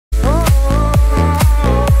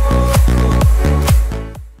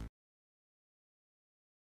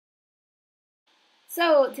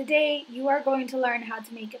So today you are going to learn how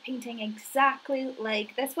to make a painting exactly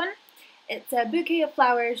like this one. It's a bouquet of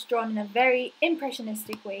flowers drawn in a very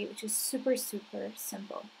impressionistic way, which is super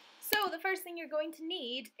simple. So the first thing you're going to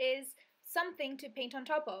need is something to paint on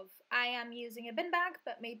top of. I am using a bin bag,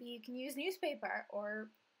 but maybe you can use newspaper or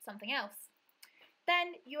something else.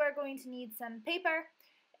 Then you are going to need some paper.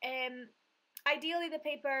 Ideally the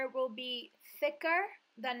paper will be thicker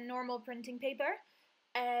than normal printing paper.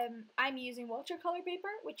 I'm using watercolor paper,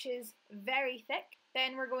 which is very thick.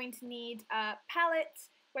 Then we're going to need a palette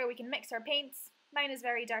where we can mix our paints. Mine is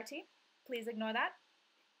very dirty, please ignore that.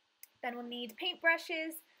 Then we'll need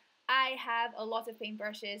paintbrushes. I have a lot of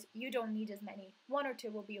paintbrushes, you don't need as many, one or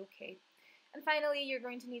two will be okay. And finally you're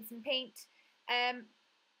going to need some paint,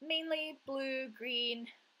 mainly blue, green,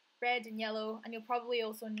 red and yellow, and you'll probably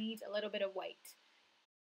also need a little bit of white.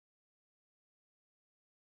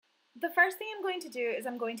 The first thing I'm going to do is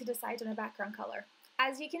I'm going to decide on a background colour.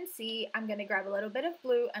 As you can see, I'm going to grab a little bit of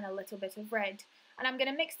blue and a little bit of red, and I'm going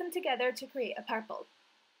to mix them together to create a purple.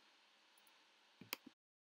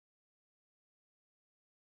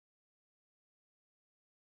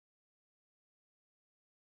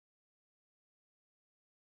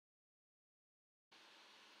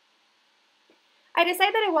 I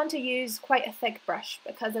decide that I want to use quite a thick brush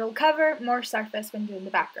because it'll cover more surface when doing the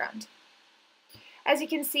background. As you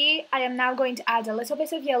can see, I am now going to add a little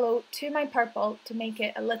bit of yellow to my purple to make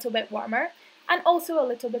it a little bit warmer, and also a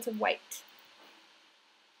little bit of white.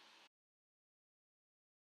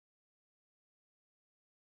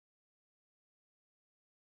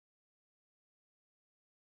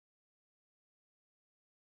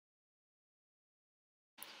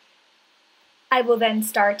 I will then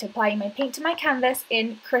start applying my paint to my canvas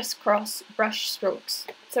in crisscross brush strokes.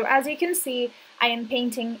 So as you can see, I am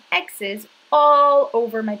painting X's all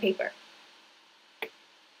over my paper.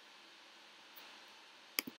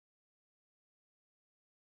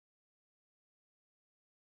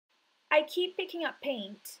 I keep picking up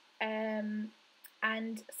paint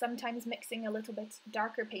and sometimes mixing a little bit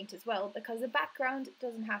darker paint as well, because the background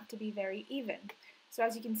doesn't have to be very even. So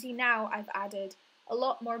as you can see now, I've added a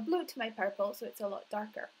lot more blue to my purple, so it's a lot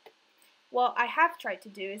darker. What I have tried to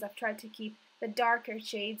do is I've tried to keep the darker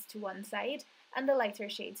shades to one side and the lighter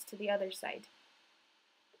shades to the other side.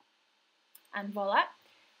 And voila,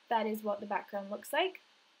 that is what the background looks like.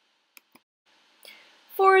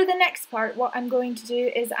 For the next part, what I'm going to do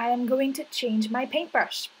is I am going to change my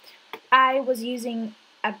paintbrush. I was using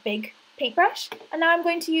a big paintbrush, and now I'm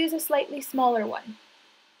going to use a slightly smaller one.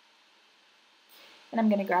 And I'm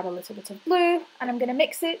going to grab a little bit of blue, and I'm going to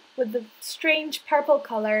mix it with the strange purple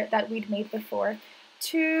colour that we'd made before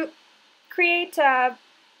to create a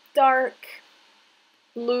dark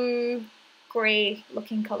blue grey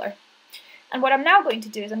looking colour. And what I'm now going to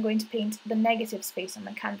do is I'm going to paint the negative space on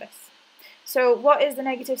my canvas. So what is the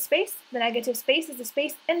negative space? The negative space is the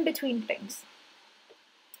space in between things.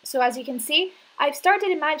 So as you can see, I've started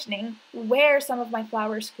imagining where some of my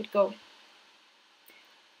flowers could go.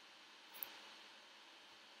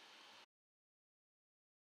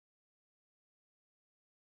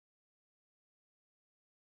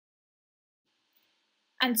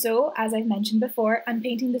 And so, as I've mentioned before, I'm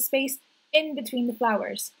painting the space in between the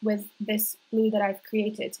flowers with this blue that I've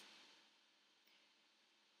created.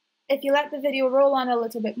 If you let the video roll on a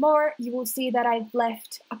little bit more, you will see that I've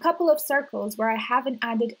left a couple of circles where I haven't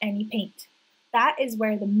added any paint. That is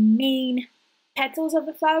where the main petals of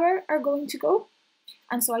the flower are going to go.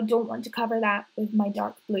 And so I don't want to cover that with my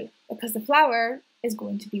dark blue because the flower is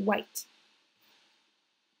going to be white.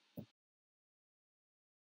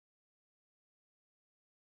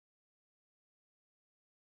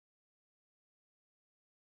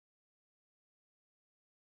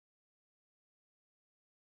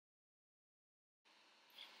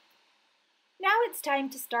 Now it's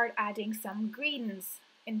time to start adding some greens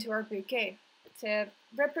into our bouquet to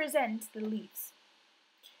represent the leaves.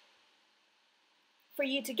 For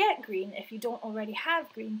you to get green, if you don't already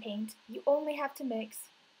have green paint, you only have to mix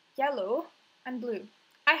yellow and blue.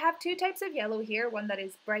 I have two types of yellow here, one that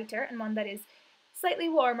is brighter and one that is slightly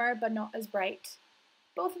warmer but not as bright.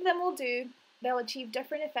 Both of them will do. They'll achieve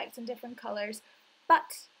different effects in different colours,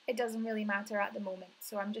 but it doesn't really matter at the moment.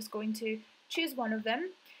 So I'm just going to choose one of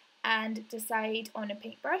them and decide on a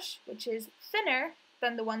paintbrush which is thinner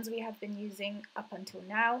than the ones we have been using up until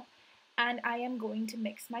now, and I am going to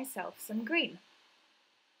mix myself some green.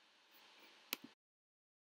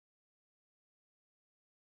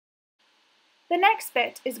 The next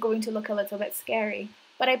bit is going to look a little bit scary,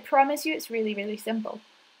 but I promise you it's really simple.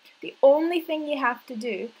 The only thing you have to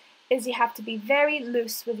do is you have to be very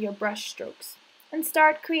loose with your brush strokes and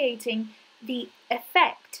start creating the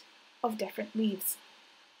effect of different leaves.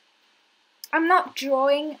 I'm not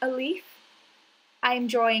drawing a leaf, I'm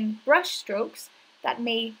drawing brush strokes that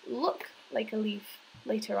may look like a leaf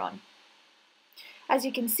later on. As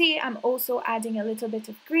you can see, I'm also adding a little bit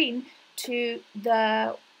of green to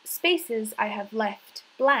the spaces I have left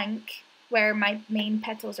blank where my main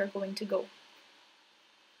petals are going to go.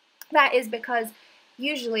 That is because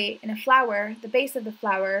usually in a flower, the base of the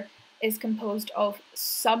flower is composed of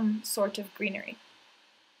some sort of greenery.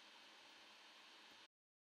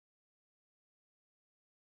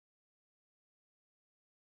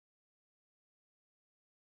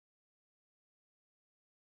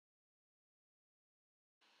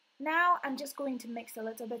 Now I'm just going to mix a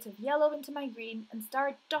little bit of yellow into my green and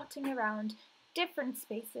start dotting around different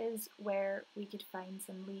spaces where we could find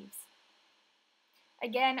some leaves.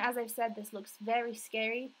 Again, as I've said, this looks very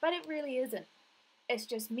scary, but it really isn't. It's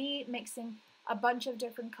just me mixing a bunch of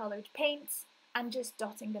different colored paints and just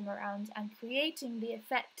dotting them around and creating the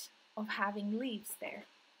effect of having leaves there.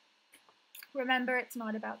 Remember, it's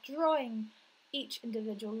not about drawing each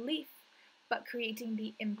individual leaf, but creating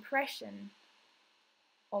the impression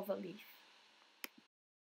of a leaf.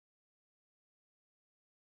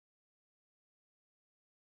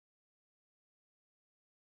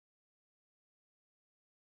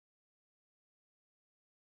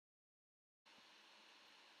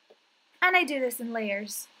 And I do this in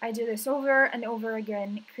layers. I do this over and over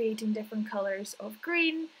again, creating different colors of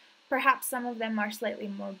green. Perhaps some of them are slightly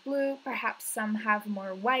more blue, perhaps some have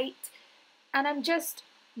more white. And I'm just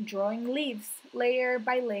drawing leaves, layer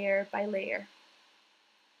by layer by layer.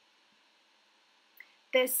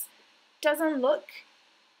 This doesn't look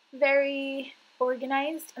very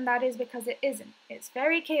organized, and that is because it isn't. It's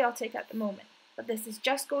very chaotic at the moment, but this is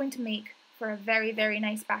just going to make for a very, very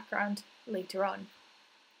nice background later on.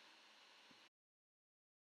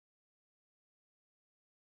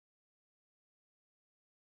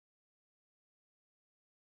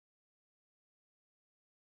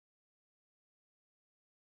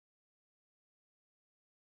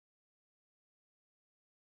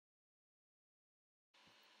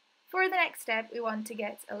 For the next step, we want to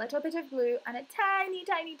get a little bit of blue and a tiny,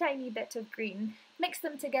 tiny, tiny bit of green, mix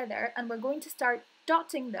them together, and we're going to start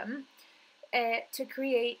dotting them to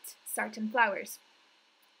create certain flowers.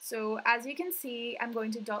 So as you can see, I'm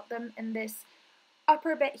going to dot them in this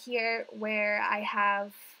upper bit here where I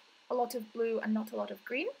have a lot of blue and not a lot of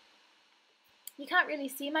green. You can't really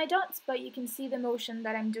see my dots, but you can see the motion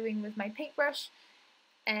that I'm doing with my paintbrush,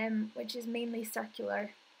 which is mainly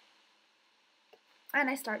circular. And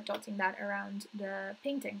I start dotting that around the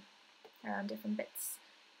painting, around different bits.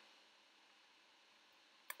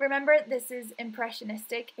 Remember, this is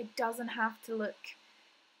impressionistic. It doesn't have to look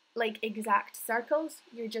like exact circles.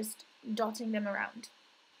 You're just dotting them around.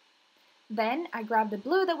 Then I grab the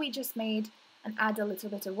blue that we just made and add a little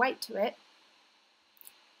bit of white to it.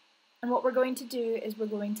 And what we're going to do is we're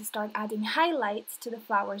going to start adding highlights to the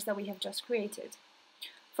flowers that we have just created.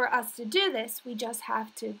 For us to do this, we just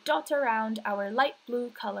have to dot around our light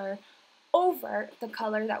blue color over the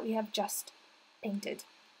color that we have just painted.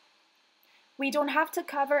 We don't have to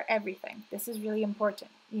cover everything. This is really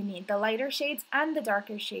important. You need the lighter shades and the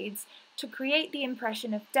darker shades to create the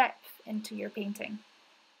impression of depth into your painting.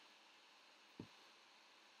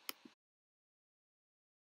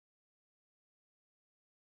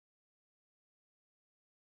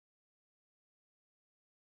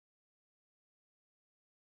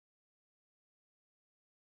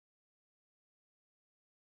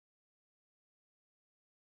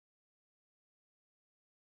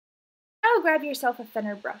 Now grab yourself a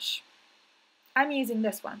thinner brush. I'm using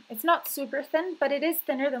this one. It's not super thin, but it is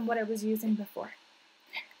thinner than what I was using before.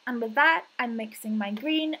 And with that, I'm mixing my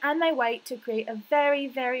green and my white to create a very,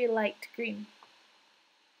 very light green.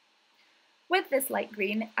 With this light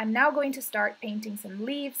green, I'm now going to start painting some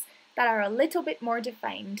leaves that are a little bit more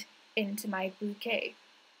defined into my bouquet.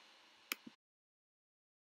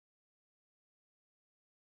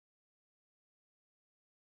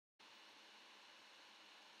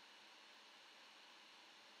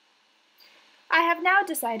 I have now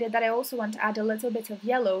decided that I also want to add a little bit of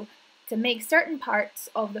yellow to make certain parts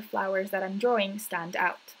of the flowers that I'm drawing stand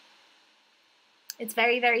out. It's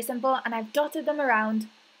very, very simple, and I've dotted them around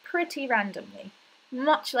pretty randomly,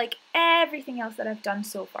 much like everything else that I've done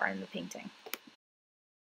so far in the painting.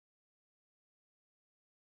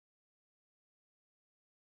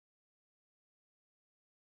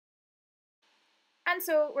 And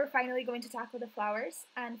so we're finally going to tackle the flowers,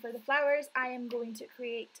 and for the flowers I am going to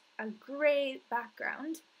create a grey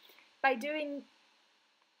background by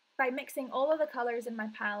mixing all of the colours in my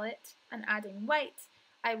palette and adding white.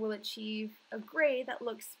 I will achieve a grey that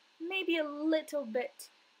looks maybe a little bit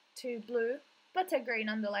too blue, but a grey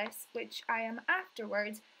nonetheless, which I am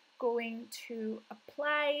afterwards going to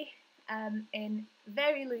apply in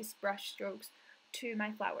very loose brush strokes to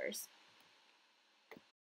my flowers.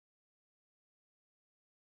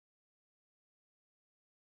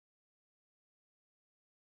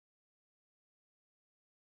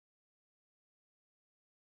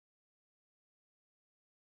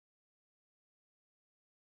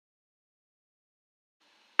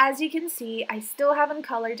 As you can see, I still haven't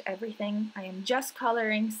coloured everything, I am just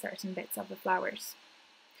colouring certain bits of the flowers.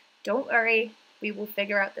 Don't worry, we will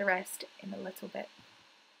figure out the rest in a little bit.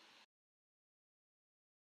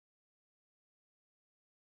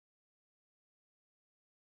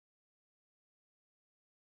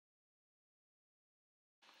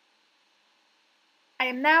 I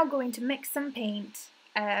am now going to mix some paint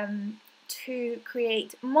to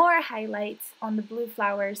create more highlights on the blue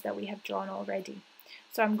flowers that we have drawn already.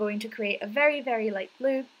 So I'm going to create a very, very light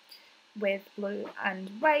blue with blue and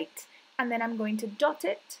white, and then I'm going to dot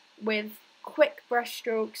it with quick brush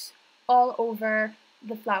strokes all over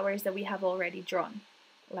the flowers that we have already drawn,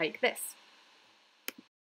 like this.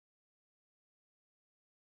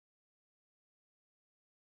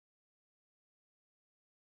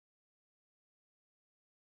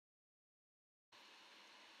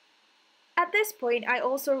 At this point, I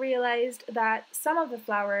also realized that some of the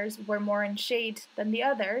flowers were more in shade than the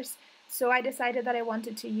others, so I decided that I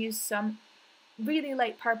wanted to use some really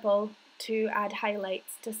light purple to add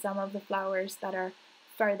highlights to some of the flowers that are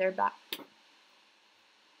further back.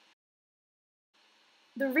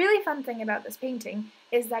 The really fun thing about this painting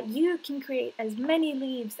is that you can create as many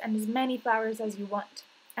leaves and as many flowers as you want.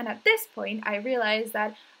 And at this point, I realized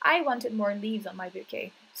that I wanted more leaves on my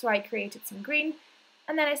bouquet, so I created some green,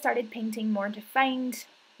 and then I started painting more defined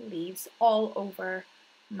leaves all over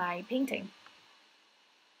my painting.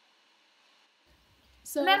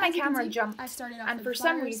 So then my camera jumped and for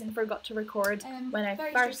some reason forgot to record when I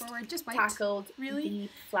first tackled the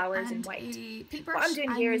flowers in white. What I'm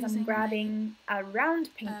doing here is I'm grabbing a round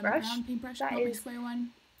paintbrush that is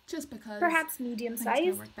just because perhaps medium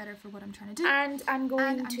size, and I'm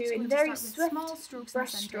going to, in very swift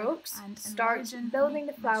brush strokes, start building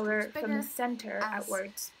the flower from the centre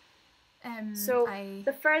outwards. So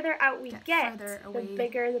the further out we get, the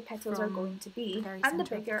bigger the petals are going to be, and the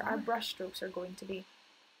bigger our brush strokes are going to be.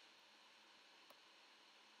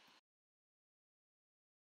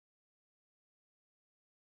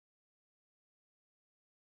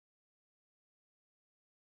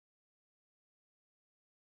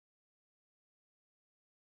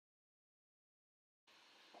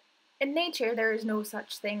 In nature, there is no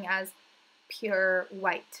such thing as pure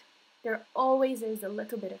white. There always is a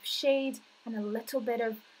little bit of shade and a little bit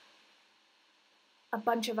of a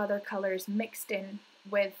bunch of other colors mixed in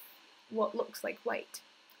with what looks like white.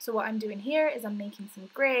 So what I'm doing here is I'm making some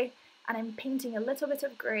grey, and I'm painting a little bit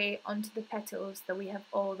of grey onto the petals that we have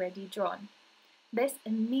already drawn. This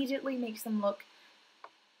immediately makes them look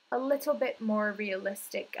a little bit more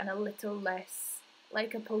realistic and a little less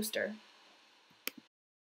like a poster.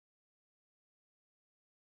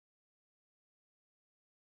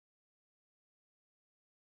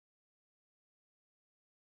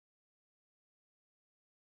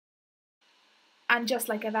 And just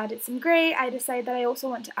like I've added some grey, I decided that I also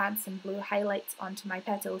want to add some blue highlights onto my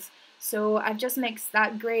petals. So I've just mixed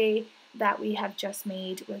that grey that we have just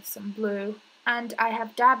made with some blue, and I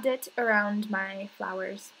have dabbed it around my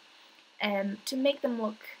flowers to make them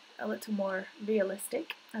look a little more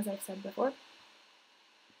realistic, as I've said before.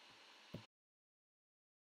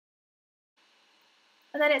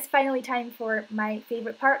 And then it's finally time for my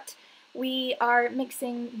favourite part. We are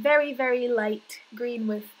mixing very, very light green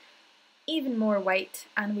with even more white,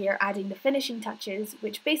 and we are adding the finishing touches,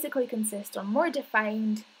 which basically consist on more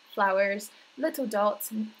defined flowers, little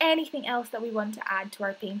dots, and anything else that we want to add to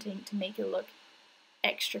our painting to make it look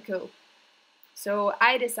extra cool. So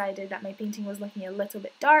I decided that my painting was looking a little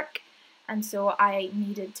bit dark, and so I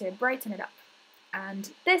needed to brighten it up.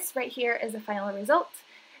 And this right here is the final result.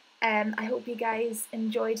 I hope you guys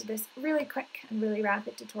enjoyed this really quick and really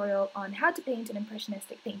rapid tutorial on how to paint an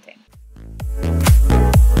impressionistic painting.